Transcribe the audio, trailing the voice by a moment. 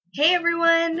Hey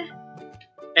everyone!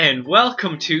 And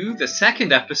welcome to the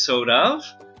second episode of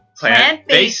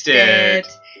Plant-Based Plant-Basted.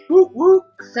 Woo woo.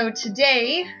 So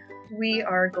today we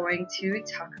are going to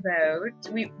talk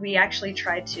about, we actually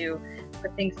tried to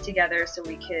put things together so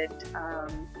we could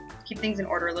keep things in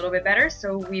order a little bit better.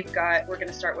 So we're going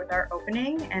to start with our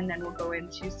opening and then we'll go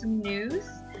into some news.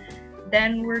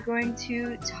 Then we're going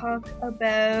to talk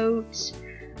about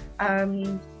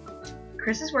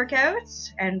Chris's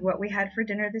workouts and what we had for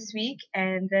dinner this week,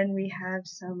 and then we have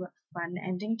some fun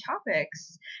ending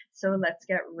topics. So let's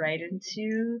get right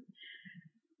into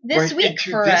this week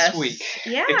for us. Week.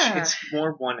 Yeah. It's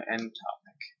more one end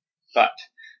topic. But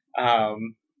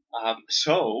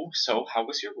so how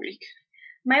was your week?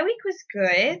 My week was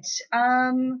good.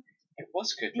 It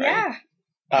was good, right?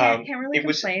 Yeah. Can't really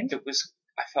complain.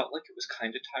 I felt like it was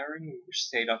kind of tiring. We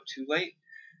stayed up too late.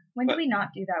 When do we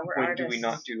not do that? We're artists. When do we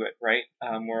not do it, right?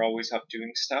 We're always up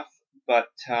doing stuff, but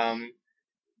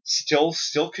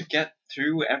still could get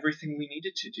through everything we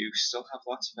needed to do. Still have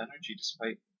lots of energy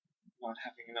despite not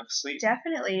having enough sleep.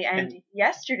 Definitely. And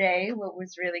yesterday, what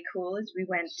was really cool is we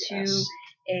went to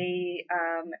a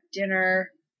dinner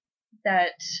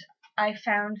that I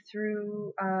found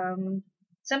through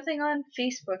something on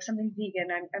Facebook, something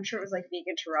vegan. I'm sure it was like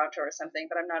Vegan Toronto or something,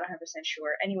 but I'm not 100%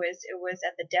 sure. Anyways, it was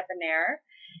at the Debonair,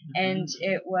 and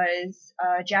it was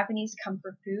Japanese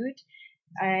comfort food.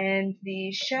 And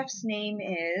the chef's name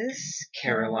is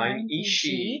Caroline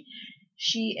Ishii.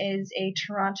 She is a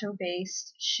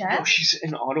Toronto-based chef. No, she's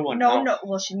in Ottawa now. No.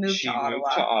 Well, she moved to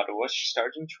Ottawa. She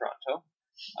started in Toronto,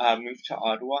 moved to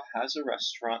Ottawa, has a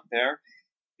restaurant there,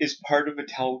 is part of a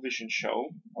television show.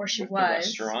 Or she with was.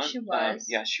 The restaurant. She was.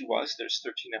 Yeah, she was. There's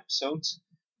 13 episodes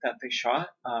that they shot.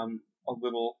 A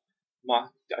little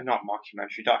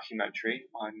documentary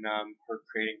on her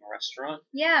creating a restaurant.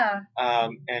 Yeah.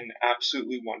 And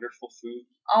absolutely wonderful food.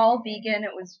 All vegan.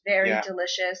 It was very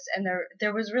delicious, and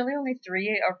there was really only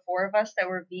 3 or 4 of us that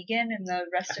were vegan, and the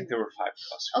rest. I think there were 5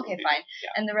 of us. Okay, fine. Yeah.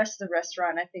 And the rest of the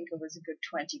restaurant, I think it was a good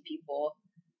 20 people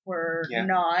were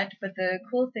not. But the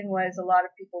cool thing was a lot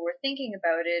of people were thinking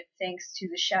about it, thanks to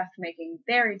the chef making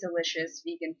very delicious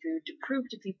vegan food to prove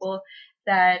to people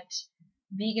that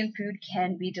vegan food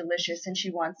can be delicious, and she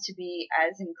wants to be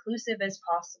as inclusive as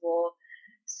possible.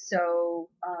 So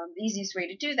the easiest way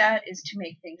to do that is to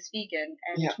make things vegan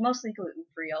and mostly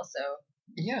gluten-free also.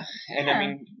 Yeah. And I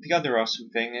mean, the other awesome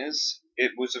thing is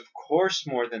it was, of course,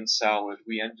 more than salad.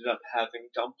 We ended up having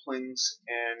dumplings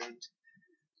and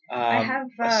I have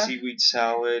a seaweed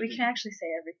salad. We can actually say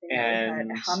everything. And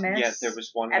we had hummus. Yeah, there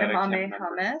was one that I can't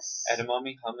remember.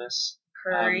 Edamame hummus.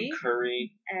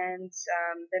 Curry. And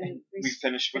then we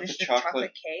finished with the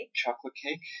chocolate cake. Chocolate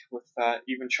cake with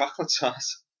even chocolate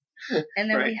sauce. And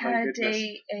then we had a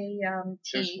tea.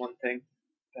 There's one thing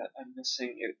that I'm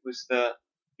missing. It was the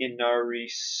inari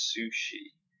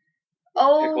sushi.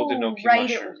 Oh,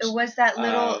 right. It was that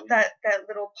little that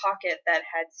little pocket that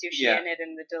had sushi in it,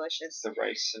 and the delicious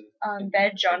rice and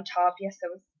veg on top. Yes,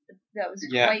 that was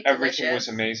quite delicious. Everything was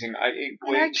amazing. I ate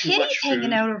way too much food.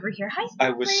 Hanging out over here. Hi, I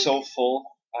was so full.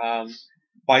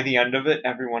 By the end of it,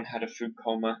 everyone had a food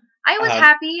coma. I was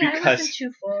happy. I wasn't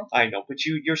too full. I know, but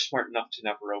you're smart enough to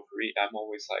never overeat. I'm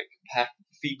always like,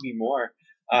 feed me more.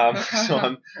 So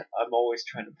I'm always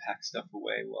trying to pack stuff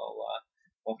away while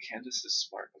Candace is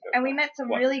smart about and we met some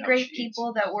really great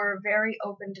people that were very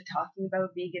open to talking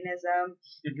about veganism,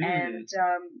 and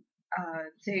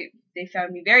they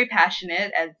found me very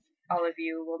passionate, as all of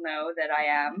you will know that I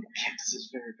am. Candace is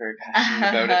very, very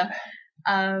passionate about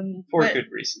it. For good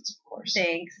reasons, of course.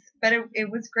 Thanks. But it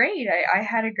was great. I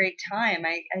had a great time.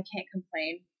 I can't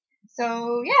complain.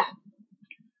 So, yeah.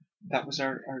 That was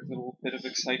our little bit of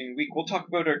exciting week. We'll talk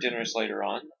about our dinners later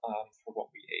on for what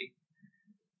we ate.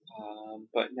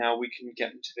 But now we can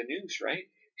get into the news, right?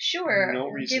 Sure. No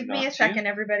reason Give me a second,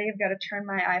 everybody. I've got to turn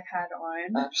my iPad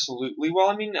on. Absolutely. Well,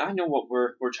 I mean, I know what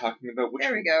we're talking about.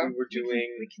 There we go. We were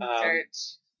doing. We can start.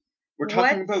 We're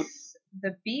talking about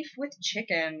the beef with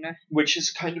chicken, which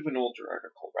is kind of an older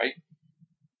article, right?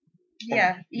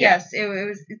 Yeah. Yes.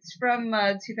 It's from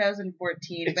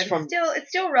 2014, but it's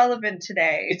still relevant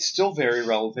today. It's still very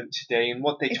relevant today, and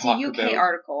what they talk about. It's a UK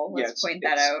article. Let's point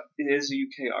that out. It is a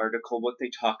UK article. What they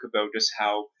talk about is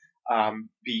how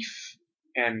beef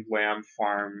and lamb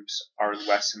farms are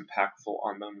less impactful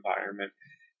on the environment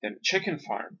than a chicken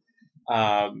farm,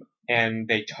 and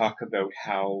they talk about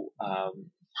how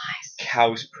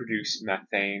cows produce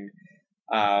methane.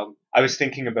 I was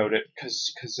thinking about it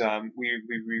because we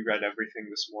reread everything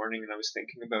this morning, and I was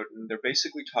thinking about it, and they're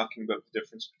basically talking about the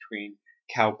difference between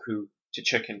cow poo to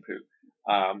chicken poo.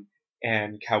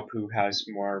 and cow poo has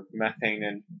more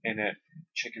methane in it.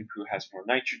 Chicken poo has more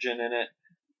nitrogen in it.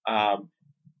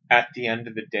 At the end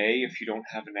of the day, if you don't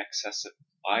have an excess of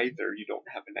either, you don't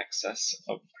have an excess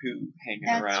of poo hanging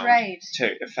around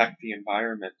to affect the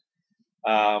environment.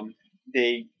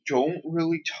 They don't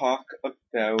really talk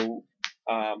about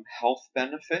health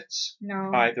benefits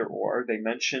either or. They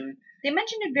mention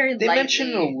it very lightly. They mention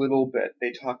it a little bit.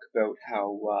 They talk about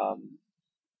how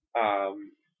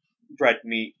red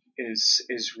meat is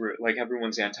like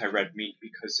everyone's anti-red meat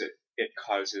because it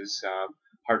causes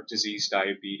heart disease,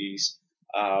 diabetes.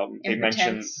 They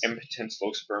mention impotence,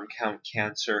 low sperm count,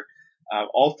 cancer,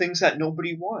 all things that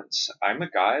nobody wants. I'm a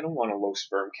guy, I don't want a low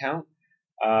sperm count.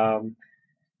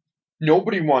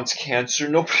 Nobody wants cancer,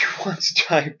 nobody wants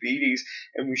diabetes,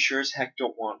 and we sure as heck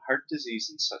don't want heart disease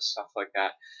and stuff like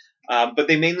that. But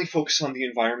they mainly focus on the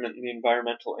environment and the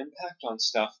environmental impact on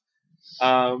stuff.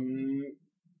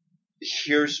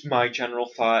 Here's my general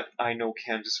thought. I know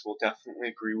Candace will definitely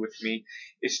agree with me.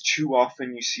 Is too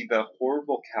often you see the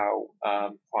horrible cow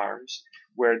farms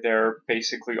where they're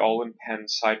basically all in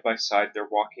pens side by side. They're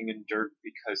walking in dirt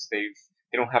because they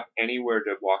don't have anywhere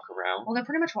to walk around. Well, they're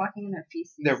pretty much walking in their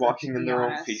feces. They're walking in their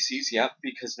own feces, yep,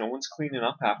 because no one's cleaning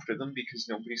up after them because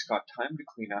nobody's got time to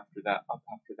clean up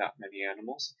after that many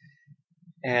animals.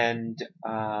 And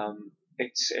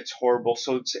it's horrible.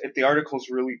 So the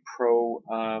article's really pro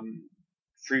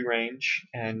free range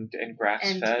and grass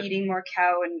fed and eating more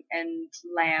cow and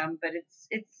lamb, but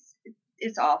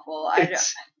it's awful.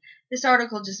 This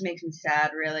article just makes me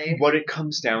sad, really. What it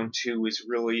comes down to is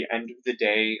really, end of the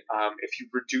day, if you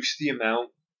reduce the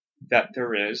amount that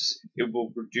there is, it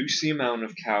will reduce the amount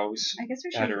of cows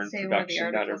that are in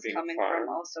production that are being farmed.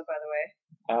 Also, by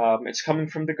the way, it's coming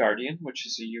from The Guardian, which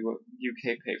is a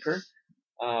UK paper.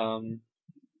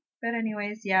 But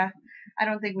anyways, yeah, I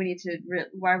don't think we need to.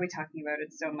 Why are we talking about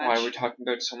it so much? Why are we talking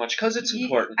about it so much? Because it's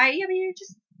important. I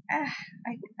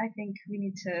think we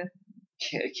need to.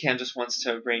 Candace wants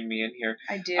to rein me in here.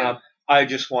 I do. I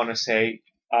just want to say,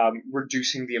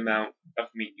 reducing the amount of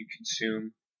meat you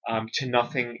consume to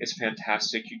nothing is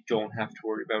fantastic. You don't have to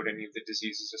worry about any of the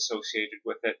diseases associated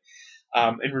with it.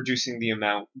 And reducing the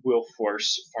amount will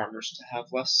force farmers to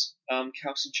have less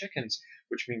cows and chickens,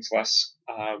 which means less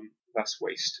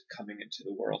waste coming into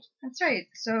the world. That's right.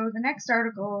 So the next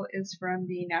article is from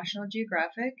the National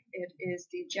Geographic. It is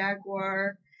the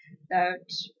jaguar that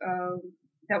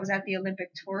was at the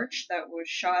Olympic torch that was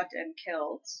shot and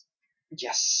killed.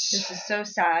 Yes. This is so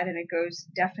sad, and it goes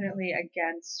definitely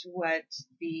against what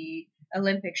the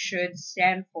Olympics should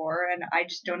stand for, and I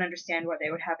just don't understand why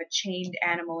they would have a chained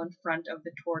animal in front of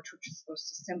the torch, which is supposed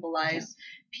to symbolize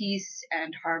peace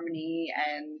and harmony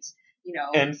and,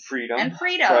 and freedom.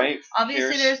 Right?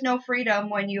 Obviously, there's no freedom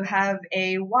when you have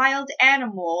a wild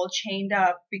animal chained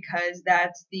up because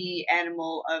that's the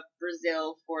animal of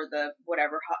Brazil for the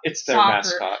whatever. It's their soccer,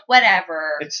 mascot.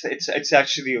 Whatever. It's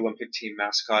actually the Olympic team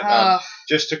mascot.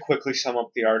 Just to quickly sum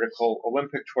up the article,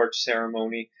 Olympic torch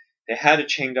ceremony. They had a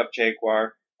chained up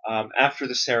jaguar. After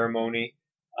the ceremony,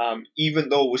 even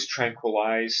though it was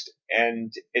tranquilized,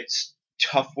 and it's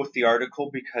tough with the article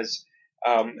because.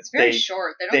 It's very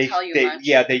short. They don't tell you much.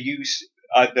 Yeah, they use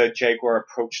the jaguar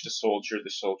approached a soldier.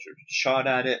 The soldier shot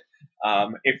at it.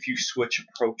 If you switch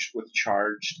approached with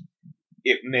charged,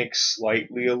 it makes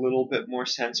slightly a little bit more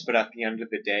sense. But at the end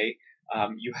of the day,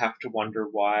 you have to wonder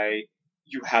why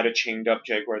you had a chained up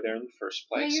jaguar there in the first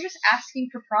place. Yeah, you're just asking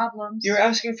for problems. You're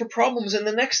asking for problems, and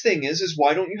the next thing is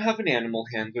why don't you have an animal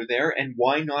handler there? And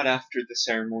why not after the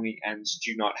ceremony ends, do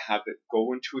you not have it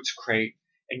go into its crate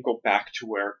and go back to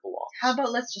where it belongs? How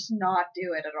about let's just not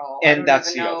do it at all? And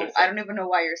that's the other thing. I don't even know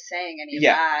why you're saying any of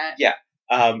that. Yeah.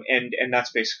 And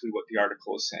that's basically what the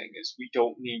article is saying is we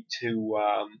don't need to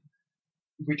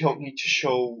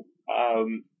show.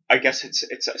 I guess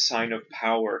it's a sign of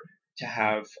power to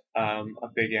have a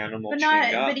big animal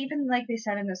chained up. But even like they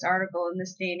said in this article, in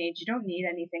this day and age, you don't need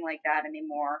anything like that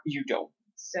anymore. You don't.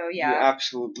 So yeah. You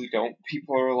absolutely don't.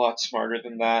 People are a lot smarter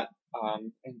than that.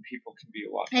 And people can be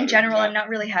a lot better. In general, I'm not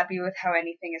really happy with how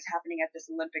anything is happening at this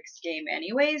Olympics game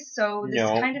anyways, so this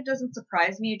kind of doesn't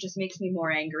surprise me. It just makes me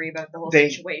more angry about the whole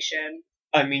situation.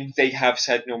 I mean, they have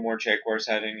said no more jaguars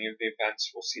at any of the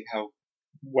events. We'll see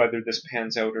whether this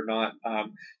pans out or not.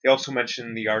 They also mentioned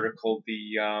in the article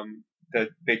the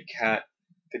big cat,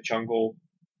 the jungle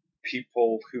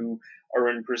people who are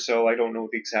in Brazil. I don't know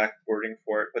the exact wording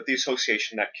for it, but the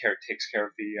association that takes care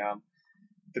of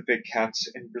the big cats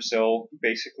in Brazil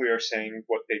basically are saying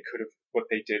what they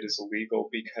did is illegal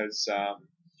because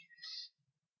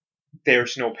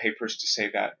there's no papers to say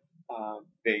that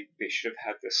they should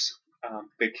have had this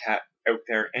big cat out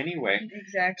there anyway.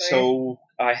 Exactly. So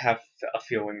I have a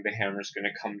feeling the hammer's going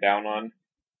to come down on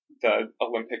the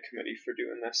Olympic Committee for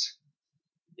doing this.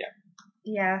 Yeah.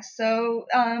 Yeah, so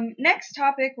next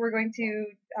topic, we're going to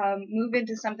move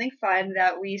into something fun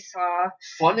that we saw.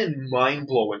 Fun and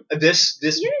mind-blowing. This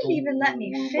You didn't even let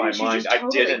me finish. My mind. You just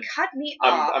totally cut me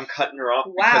off. I'm cutting her off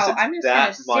wow, because it's I'm just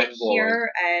that going to sit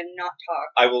here and not talk.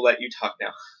 I will let you talk now.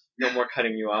 No more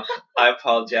cutting you off. I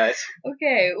apologize.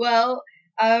 Okay, well,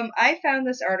 I found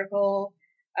this article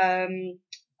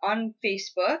on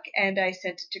Facebook, and I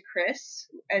sent it to Chris,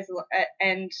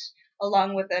 and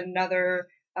along with another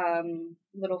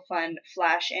little fun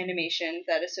Flash animation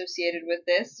that associated with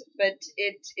this. But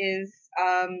it is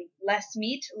Less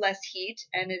Meat, Less Heat,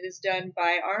 and it is done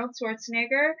by Arnold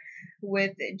Schwarzenegger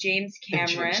with James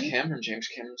Cameron. James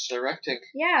Cameron's directing.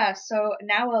 Yeah, so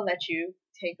now I'll let you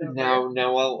take over.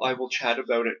 Now I will chat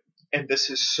about it. And this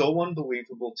is so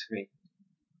unbelievable to me.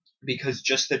 Because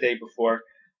just the day before,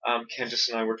 Candace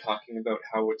and I were talking about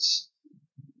how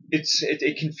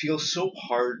it can feel so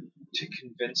hard to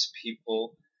convince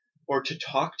people or to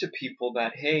talk to people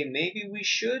that, hey, maybe we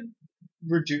should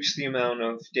reduce the amount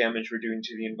of damage we're doing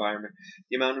to the environment,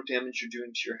 the amount of damage you're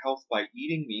doing to your health by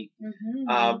eating meat.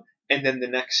 Mm-hmm. And then the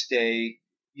next day,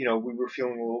 we were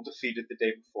feeling a little defeated the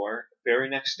day before. Very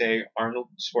next day, Arnold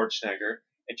Schwarzenegger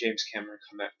and James Cameron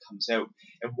comes out.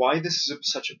 And why this is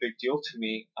such a big deal to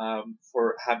me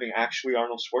for having actually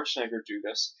Arnold Schwarzenegger do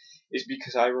this is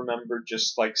because I remember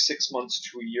just like 6 months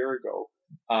to a year ago,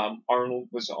 Arnold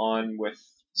was on with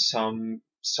some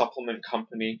supplement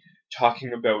company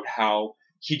talking about how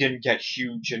he didn't get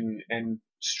huge and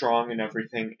strong and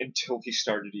everything until he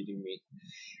started eating meat.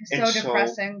 So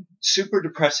depressing. Super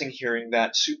depressing hearing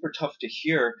that, super tough to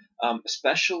hear,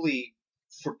 especially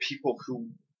for people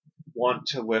who want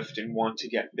to lift and want to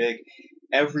get big.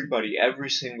 Everybody, every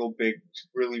single big,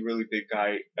 really, really big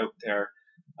guy out there,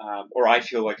 or I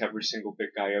feel like every single big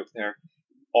guy out there,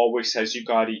 always says you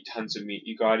gotta eat tons of meat,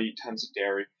 you gotta eat tons of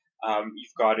dairy,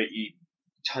 you've gotta eat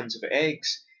tons of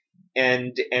eggs.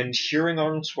 And hearing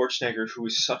Arnold Schwarzenegger, who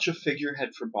is such a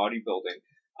figurehead for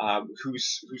bodybuilding,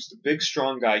 who's the big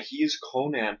strong guy, he is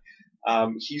Conan.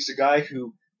 He's the guy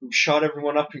who shot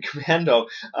everyone up in Commando.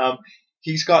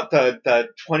 He's got the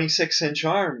 26-inch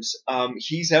arms.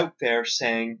 He's out there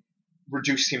saying,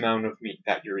 reduce the amount of meat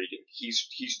that you're eating.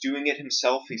 He's doing it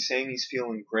himself. He's saying he's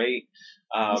feeling great.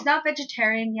 He's not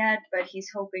vegetarian yet, but he's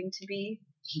hoping to be.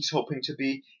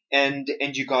 And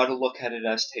you got to look at it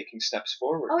as taking steps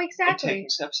forward. Oh, exactly. And taking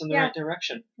steps in the right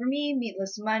direction. For me,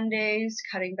 Meatless Mondays,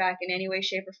 cutting back in any way,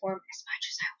 shape, or form, as much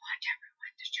as I want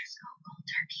everyone to just go cold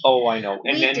turkey. Oh, I know.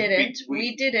 And we didn't.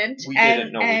 We didn't.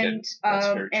 That's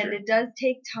very true. And it does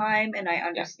take time, and I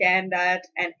understand that,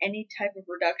 and any type of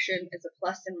reduction is a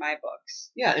plus in my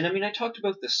books. Yeah, and I mean, I talked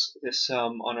about this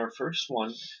on our first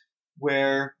one,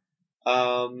 where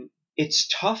it's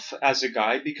tough as a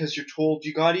guy because you're told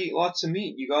you gotta eat lots of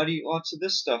meat, you gotta eat lots of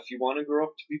this stuff, you want to grow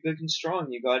up to be big and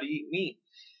strong, you gotta eat meat.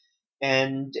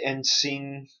 And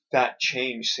seeing that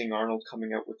change, seeing Arnold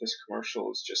coming out with this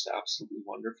commercial is just absolutely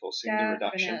wonderful. Seeing the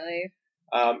reduction,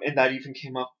 and that even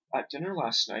came up at dinner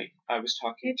last night. I was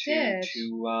talking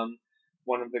to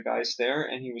one of the guys there,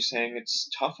 and he was saying it's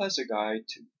tough as a guy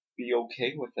to be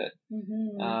okay with it.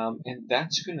 Mm-hmm. And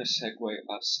that's going to segue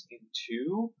us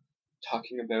into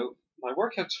talking about my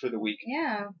workouts for the week.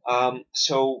 Yeah.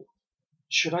 So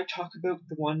should I talk about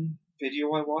the one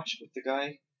video I watched with the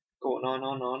guy going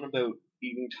on about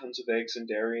eating tons of eggs and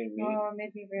dairy and meat? Oh, it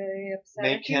made me really upset.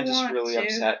 Made Candace really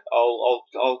upset.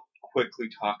 I'll quickly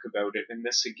talk about it. And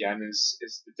this again is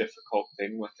the difficult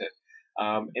thing with it.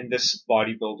 And this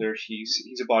bodybuilder,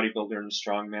 he's a bodybuilder and a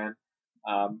strongman.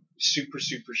 Super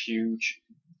huge.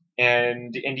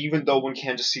 And even though when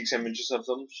Candace sees images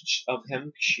of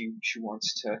him, she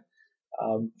wants to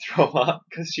throw up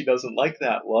because she doesn't like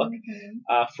that look.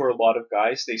 Mm-hmm. For a lot of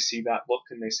guys, they see that look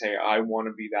and they say, I want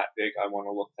to be that big, I want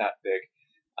to look that big.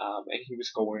 And he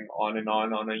was going on and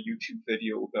on a YouTube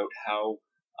video about how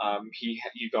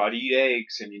you gotta eat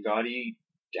eggs and you gotta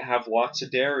have lots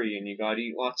of dairy and you gotta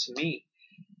eat lots of meat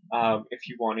if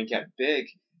you want to get big.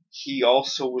 He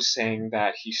also was saying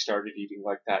that he started eating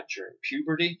like that during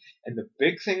puberty. And the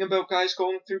big thing about guys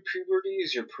going through puberty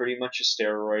is you're pretty much a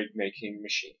steroid making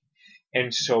machine.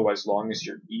 And so as long as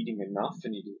you're eating enough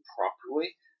and eating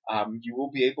properly, you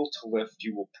will be able to lift,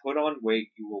 you will put on weight,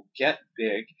 you will get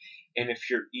big. And if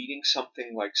you're eating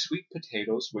something like sweet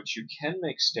potatoes, which you can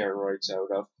make steroids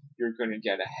out of, you're going to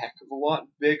get a heck of a lot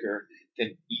bigger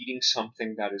than eating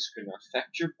something that is going to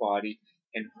affect your body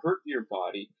and hurt your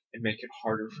body and make it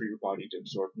harder for your body to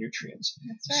absorb nutrients.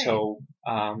 That's right. So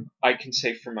I can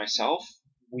say for myself,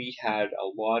 we had a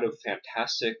lot of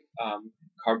fantastic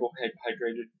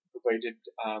carbohydrate-related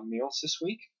meals this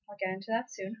week. I'll get into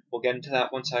that soon. We'll get into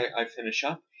that once I finish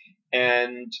up.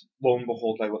 And lo and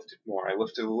behold, I lifted more. I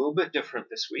lifted a little bit different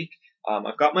this week.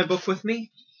 I've got my book with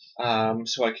me,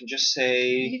 so I can just say...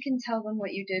 You can tell them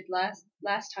what you did last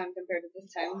time compared to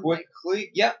this time.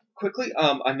 Quickly.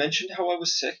 I mentioned how I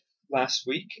was sick last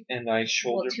week, and I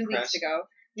shoulder pressed. 2 weeks ago.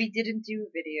 We didn't do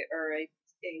a video or a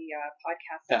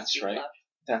podcast. That's right.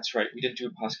 That's right. We didn't do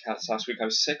a podcast last week. I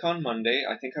was sick on Monday.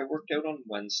 I think I worked out on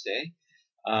Wednesday.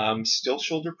 Still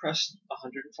shoulder pressed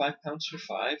 105 pounds for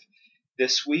 5.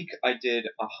 This week I did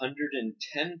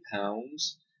 110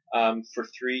 pounds for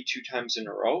 3 2 times in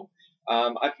a row.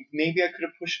 Maybe I could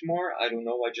have pushed more. I don't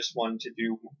know. I just wanted to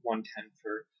do 110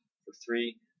 for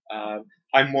 3.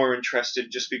 I'm more interested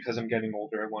just because I'm getting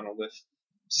older. I want to lift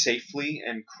safely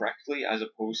and correctly as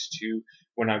opposed to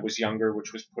when I was younger,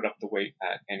 which was put up the weight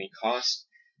at any cost.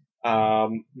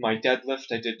 My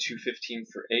deadlift, I did 215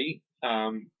 for 8,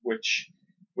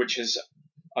 which is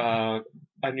a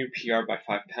new PR by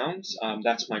 5 pounds.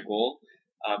 That's my goal.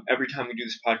 Every time we do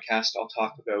this podcast, I'll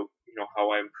talk about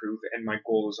how I improve, and my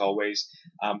goal is always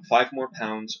 5 more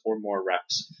pounds or more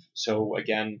reps. So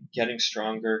again, getting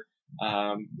stronger.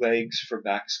 Legs for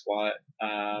back squat.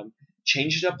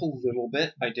 Changed it up a little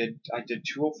bit. I did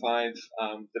 205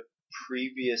 the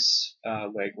previous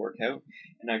leg workout,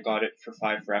 and I got it for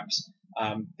 5 reps.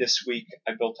 This week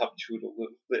I built up to it a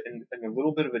little bit in a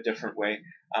little bit of a different way,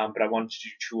 but I wanted to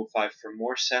do 205 for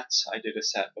more sets. I did a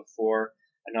set of 4,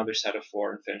 another set of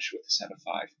 4, and finished with a set of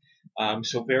 5.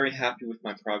 So very happy with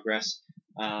my progress.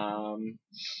 I'm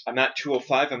at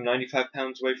 205. I'm 95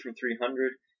 pounds away from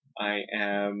 300. I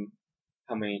am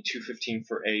 215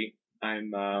 for 8.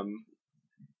 I'm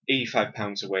 85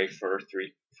 pounds away from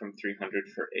 300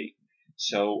 for 8.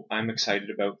 So I'm excited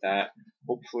about that.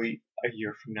 Hopefully a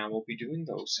year from now we'll be doing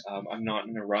those. I'm not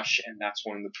in a rush, and that's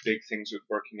one of the big things with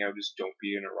working out is don't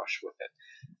be in a rush with it.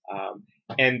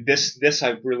 And this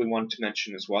I really wanted to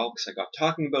mention as well because I got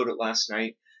talking about it last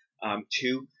night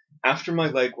too. After my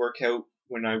leg workout,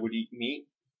 when I would eat meat,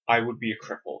 I would be a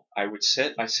cripple. I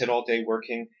sit all day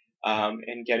working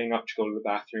and getting up to go to the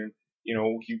bathroom.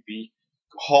 You'd be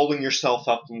hauling yourself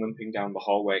up and limping down the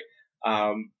hallway.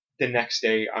 The next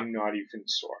day, I'm not even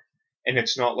sore. And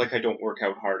it's not like I don't work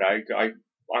out hard.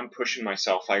 I'm pushing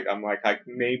myself. I'm like,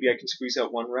 maybe I can squeeze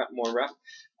out more rep.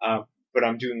 But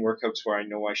I'm doing workouts where I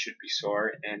know I should be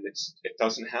sore, and it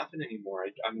doesn't happen anymore.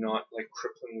 I'm not like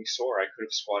cripplingly sore. I could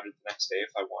have squatted the next day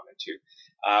if I wanted to.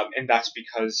 And that's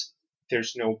because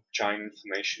there's no giant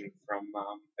inflammation from,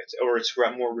 it's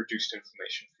more reduced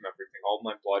inflammation from everything. All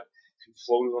my blood can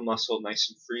flow to the muscle nice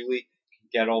and freely, can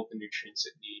get all the nutrients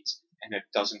it needs, and it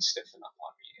doesn't stiffen up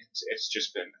on me. It's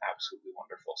just been absolutely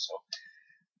wonderful. So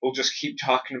we'll just keep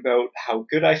talking about how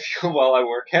good I feel while I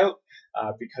work out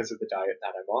because of the diet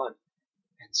that I'm on.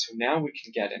 And so now we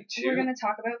can get into... We're going to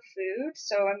talk about food.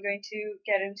 So I'm going to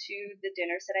get into the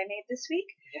dinners that I made this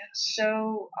week. Yes.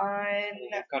 So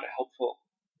I've got a helpful...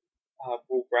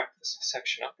 we'll wrap this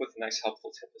section up with a nice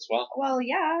helpful tip as well. Well,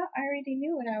 yeah, I already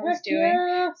knew what I was doing.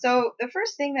 Yeah. So the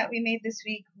first thing that we made this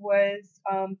week was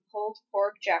pulled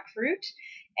pork jackfruit.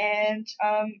 And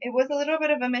it was a little bit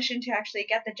of a mission to actually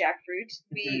get the jackfruit.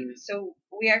 So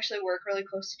we actually work really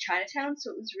close to Chinatown,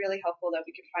 so it was really helpful that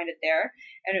we could find it there.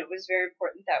 And it was very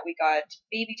important that we got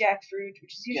baby jackfruit,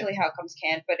 which is usually how it comes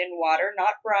canned, but in water,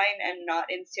 not brine and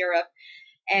not in syrup.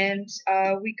 And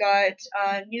we got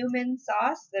Newman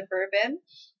sauce, the bourbon.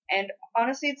 And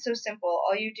honestly, it's so simple.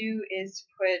 All you do is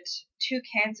put 2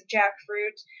 cans of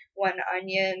jackfruit, 1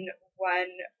 onion, 1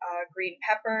 green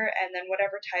pepper, and then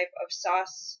whatever type of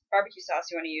sauce, barbecue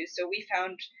sauce you want to use. So we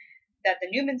found that the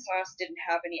Newman sauce didn't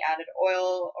have any added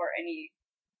oil or any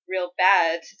real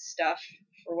bad stuff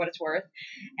for what it's worth.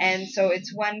 And so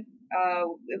it's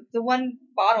the 1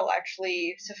 bottle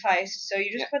actually sufficed. So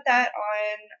you just put that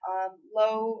on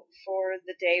low for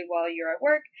the day while you're at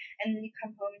work, and then you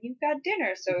come home and you've got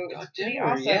dinner. So it's pretty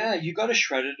awesome. Yeah, you got to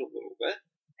shred it a little bit.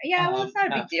 Yeah, well, it's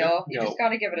not a big deal. You just got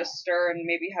to give it a stir and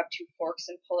maybe have 2 forks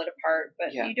and pull it apart.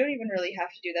 But you don't even really have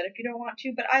to do that if you don't want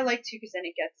to. But I like to because then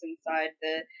it gets inside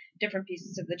the different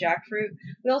pieces of the jackfruit.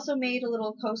 We also made a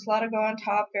little coleslaw to go on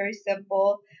top. Very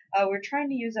simple. We're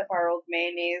trying to use up our old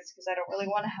mayonnaise because I don't really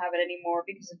want to have it anymore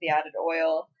because of the added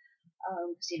oil.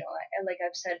 Like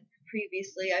I've said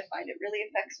previously, I find it really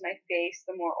affects my face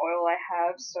the more oil I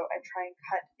have. So I try and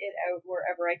cut it out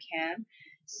wherever I can.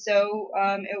 So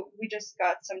we just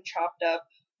got some chopped up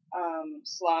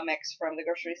slaw mix from the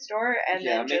grocery store, and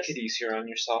then make it easier on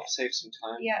yourself, save some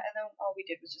time. Yeah, and then all we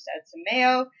did was just add some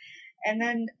mayo, and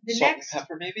then salt and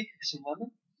pepper, maybe some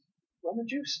lemon. lemon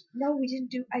juice? No, I didn't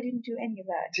do any of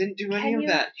that. Didn't do any of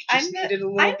that. You just needed a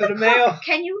little bit of cook. mayo.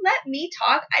 Can you let me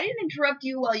talk? I didn't interrupt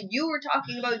you while you were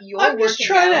talking about your I'm just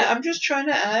trying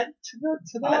to add to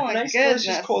that nice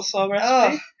delicious coleslaw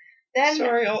recipe. Then,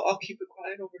 sorry, I'll keep it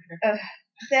quiet over here.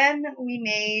 Then we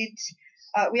made.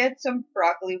 We had some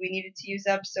broccoli we needed to use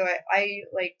up, so I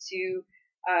like to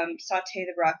saute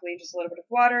the broccoli in just a little bit of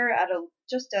water, add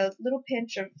just a little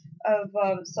pinch of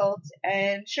salt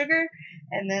and sugar,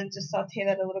 and then just saute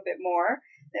that a little bit more.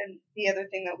 Then the other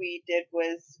thing that we did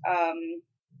was,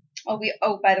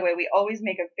 by the way, we always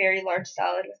make a very large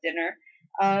salad with dinner.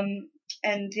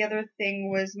 And the other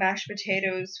thing was mashed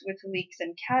potatoes with leeks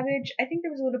and cabbage. I think there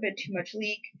was a little bit too much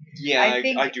leek. Yeah,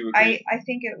 I do agree. I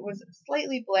think it was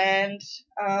slightly bland.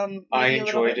 I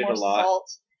enjoyed it a lot.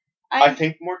 Salt. I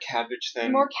think more cabbage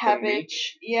than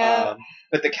cabbage. Yeah.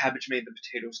 But the cabbage made the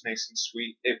potatoes nice and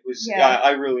sweet. It was. Yeah,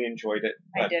 I really enjoyed it.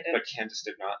 But, I didn't. But Candace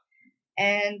did not.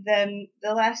 And then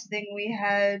the last thing we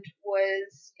had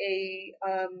was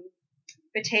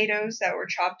potatoes that were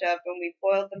chopped up, and we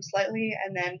boiled them slightly,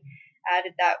 and then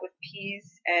added that with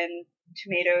peas and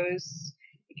tomatoes,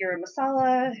 garam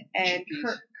masala, and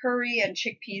curry and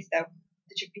chickpeas. The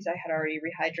chickpeas I had already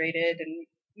rehydrated and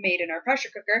made in our pressure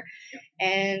cooker. Yeah.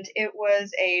 And it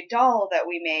was a dal that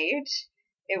we made.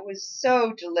 It was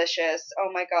so delicious.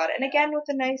 Oh my god. And again with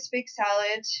a nice big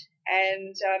salad.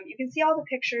 And you can see all the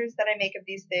pictures that I make of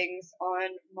these things on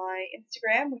my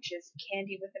Instagram, which is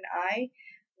Candy with an I,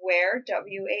 Ware,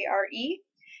 W-A-R-E.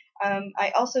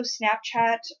 I also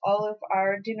Snapchat all of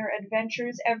our dinner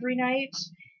adventures every night,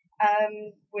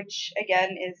 which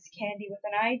again is Candy with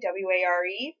an I,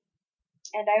 W-A-R-E.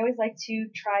 And I always like to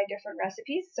try different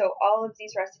recipes. So all of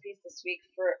these recipes this week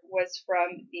was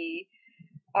from the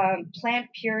Plant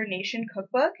Pure Nation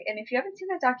cookbook. And if you haven't seen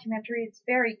that documentary, it's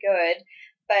very good.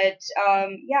 But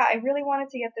yeah, I really wanted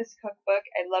to get this cookbook.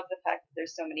 I love the fact that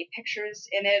there's so many pictures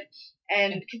in it.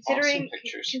 And considering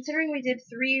we did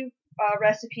 3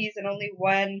 recipes and only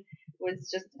one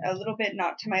was just a little bit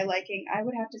not to my liking, I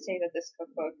would have to say that this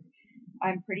cookbook,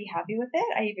 I'm pretty happy with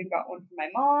it. I even got one for my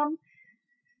mom.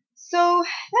 So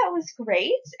that was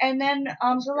great. And then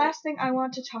the last thing I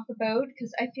want to talk about,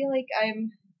 because I feel like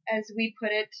I'm, as we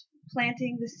put it,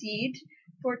 planting the seed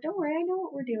for, don't worry, I know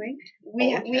what we're doing.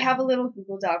 We have a little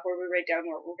Google Doc where we write down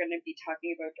what we're going to be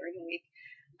talking about during the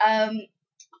week.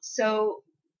 So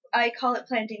I call it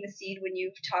planting the seed when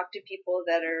you've talked to people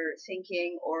that are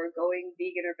thinking or going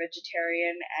vegan or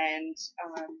vegetarian and,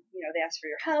 they ask for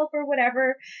your help or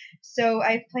whatever. So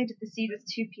I've planted the seed with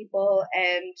 2 people,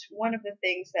 and one of the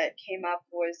things that came up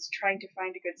was trying to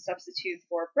find a good substitute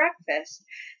for breakfast.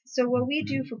 So what we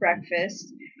do for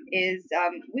breakfast is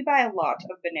we buy a lot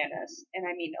of bananas, and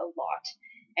I mean a lot.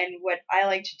 And what I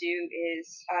like to do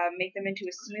is make them into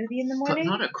a smoothie in the morning.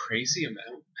 But not a crazy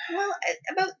amount. Well,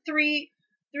 about 3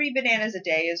 bananas a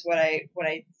day is what I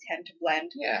tend to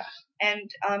blend. Yeah.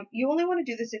 And you only want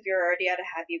to do this if you're already at a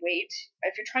heavy weight.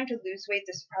 If you're trying to lose weight,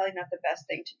 this is probably not the best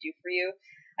thing to do for you.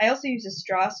 I also use a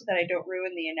straw so that I don't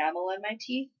ruin the enamel on my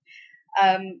teeth.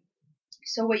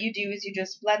 So what you do is you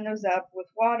just blend those up with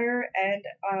water, and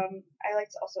I like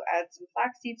to also add some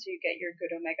flaxseed so you get your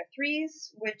good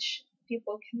omega-3s, which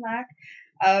people can lack.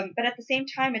 But at the same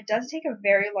time, it does take a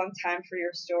very long time for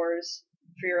your stores,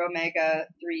 for your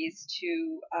omega-3s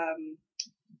to,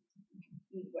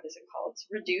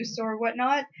 reduce or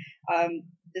whatnot.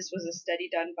 This was a study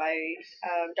done by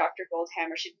Dr.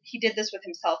 Goldhammer. He did this with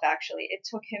himself, actually. It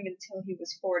took him until he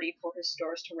was 40 for his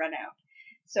stores to run out.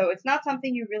 So it's not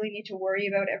something you really need to worry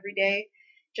about every day.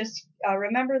 Just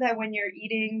remember that when you're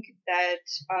eating, that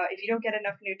if you don't get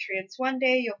enough nutrients one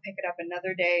day, you'll pick it up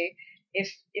another day. If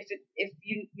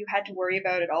you had to worry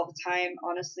about it all the time,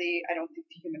 honestly, I don't think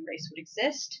the human race would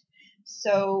exist.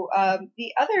 So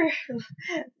the other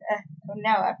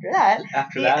now after that,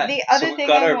 the other thing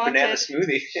I wanted, banana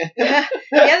smoothie. The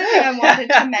other thing I wanted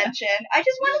to mention, I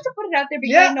just wanted to put it out there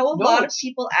because I know a lot of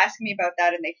people ask me about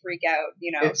that and they freak out,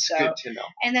 It's good to know.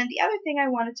 And then the other thing I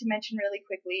wanted to mention really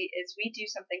quickly is we do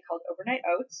something called overnight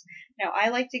oats. Now I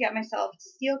like to get myself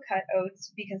steel cut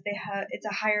oats because it's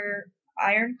a higher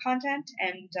iron content,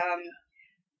 and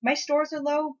my stores are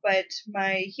low, but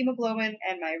my hemoglobin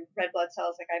and my red blood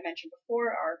cells, like I mentioned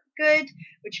before, are good,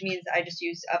 which means I just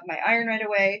use up my iron right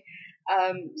away.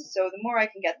 So the more I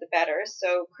can get, the better.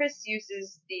 So Chris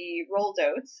uses the rolled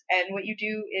oats, and what you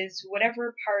do is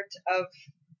whatever part of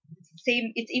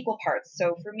it's equal parts.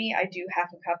 So for me, I do half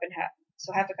a cup and half.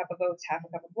 So half a cup of oats, half a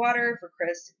cup of water. For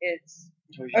Chris, it's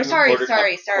sorry.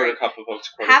 Quarter cup of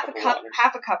oats, half a cup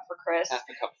for Chris, half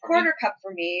a cup quarter cup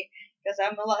for me, because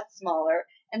I'm a lot smaller.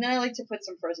 And then I like to put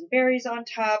some frozen berries on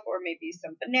top, or maybe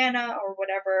some banana or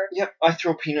whatever. Yep, I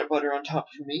throw peanut butter on top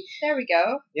for me. There we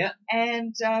go. Yeah.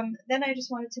 And then I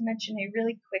just wanted to mention a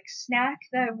really quick snack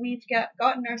that we've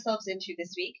gotten ourselves into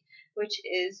this week, which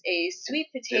is a sweet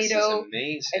potato. This is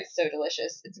amazing. It's so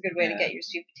delicious. It's a good way to get your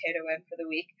sweet potato in for the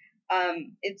week.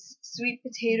 It's sweet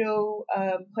potato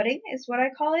pudding is what I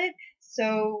call it.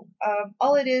 So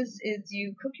all it is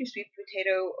you cook your sweet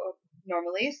potato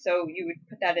normally. So you would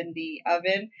put that in the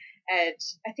oven at,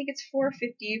 I think it's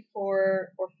 450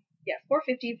 for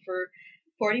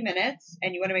 40 minutes,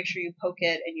 and you want to make sure you poke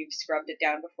it and you've scrubbed it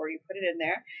down before you put it in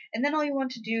there. And then all you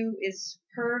want to do is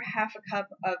per half a cup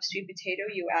of sweet potato,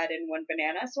 you add in 1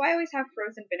 banana. So I always have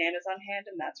frozen bananas on hand,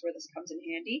 and that's where this comes in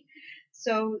handy.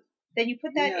 So then you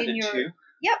put that in your... 2?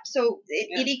 Yep, so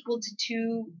it equaled to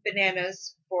 2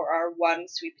 bananas for our 1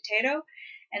 sweet potato.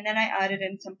 And then I added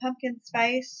in some pumpkin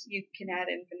spice. You can add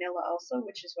in vanilla also,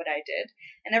 which is what I did.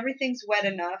 And everything's wet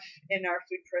enough in our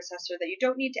food processor that you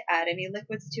don't need to add any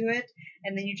liquids to it.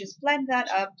 And then you just blend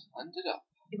that up. Blend it up.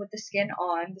 With the skin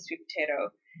on, the sweet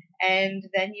potato. And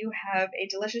then you have a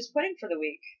delicious pudding for the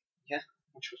week. Yeah,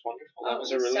 which was wonderful. That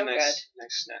was a really nice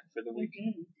snack for the week.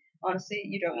 Mm-hmm. Honestly,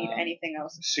 you don't need anything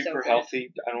else. It's super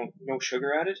healthy. No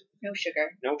sugar added. No sugar.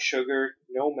 No sugar.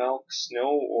 No milks.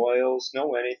 No oils.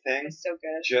 No anything. It's so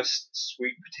good. Just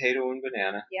sweet potato and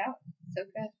banana. Yeah, so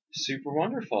good. Super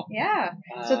wonderful. Yeah.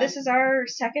 So this is our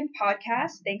second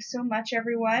podcast. Thanks so much,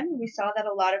 everyone. We saw that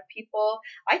a lot of people.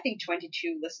 I think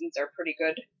 22 listens are pretty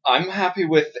good. I'm happy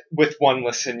with 1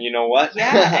 listen. You know what?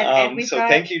 Yeah. And so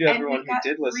thank you to everyone who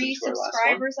did listen to our last one. 3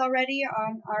 subscribers already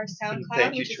on our SoundCloud,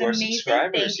 thank you which to is our amazing.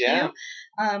 Subscribers. Thank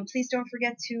you. Please don't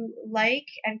forget to like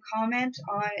and comment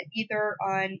on either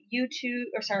on YouTube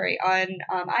on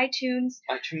iTunes.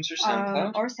 iTunes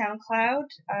or SoundCloud.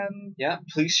 Yeah,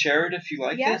 please share it if you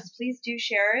like it. Yes, please do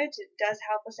share it. It does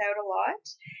help us out a lot.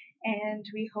 And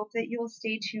we hope that you'll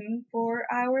stay tuned for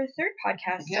our 3rd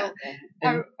podcast. Yeah,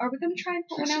 so are we going to try and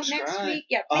put one out next week?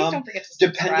 Yeah, please don't forget to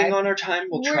subscribe. Depending on our time,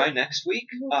 we'll try next week.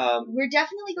 We're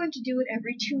definitely going to do it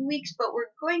every 2 weeks, but we're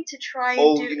going to try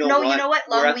and do... You know what?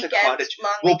 Long we're at weekend. The cottage.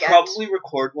 We'll probably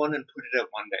record one and put it out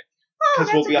Monday. Oh,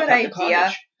 that's we'll be a good up at the idea.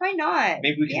 cottage. Why not?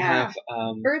 Maybe we can have...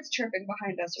 birds chirping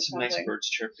behind us or some something. Nice birds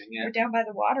chirping, yeah. Or down by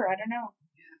the water, I don't know.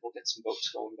 We'll get some boats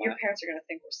going by. Your parents are going to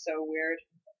think we're so weird.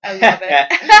 I love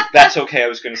it. That's okay. I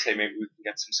was going to say maybe we can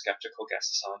get some skeptical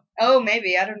guests on. Oh,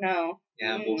 maybe. I don't know.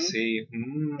 Yeah, we'll see.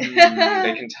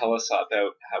 They can tell us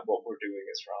about what we're doing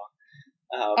is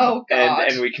wrong. Oh,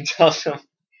 God. And we can tell them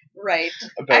right.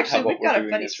 about Actually, what we've got we're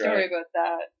a funny story about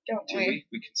that, don't we?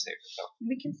 We can save it, though.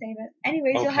 We can save it.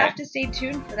 Anyways, you'll have to stay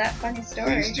tuned for that funny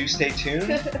story. Please do stay tuned.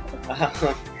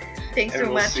 Thanks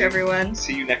so much, everyone.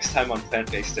 See you next time on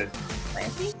Plant Based It.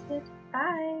 Plant Based It.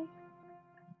 Bye.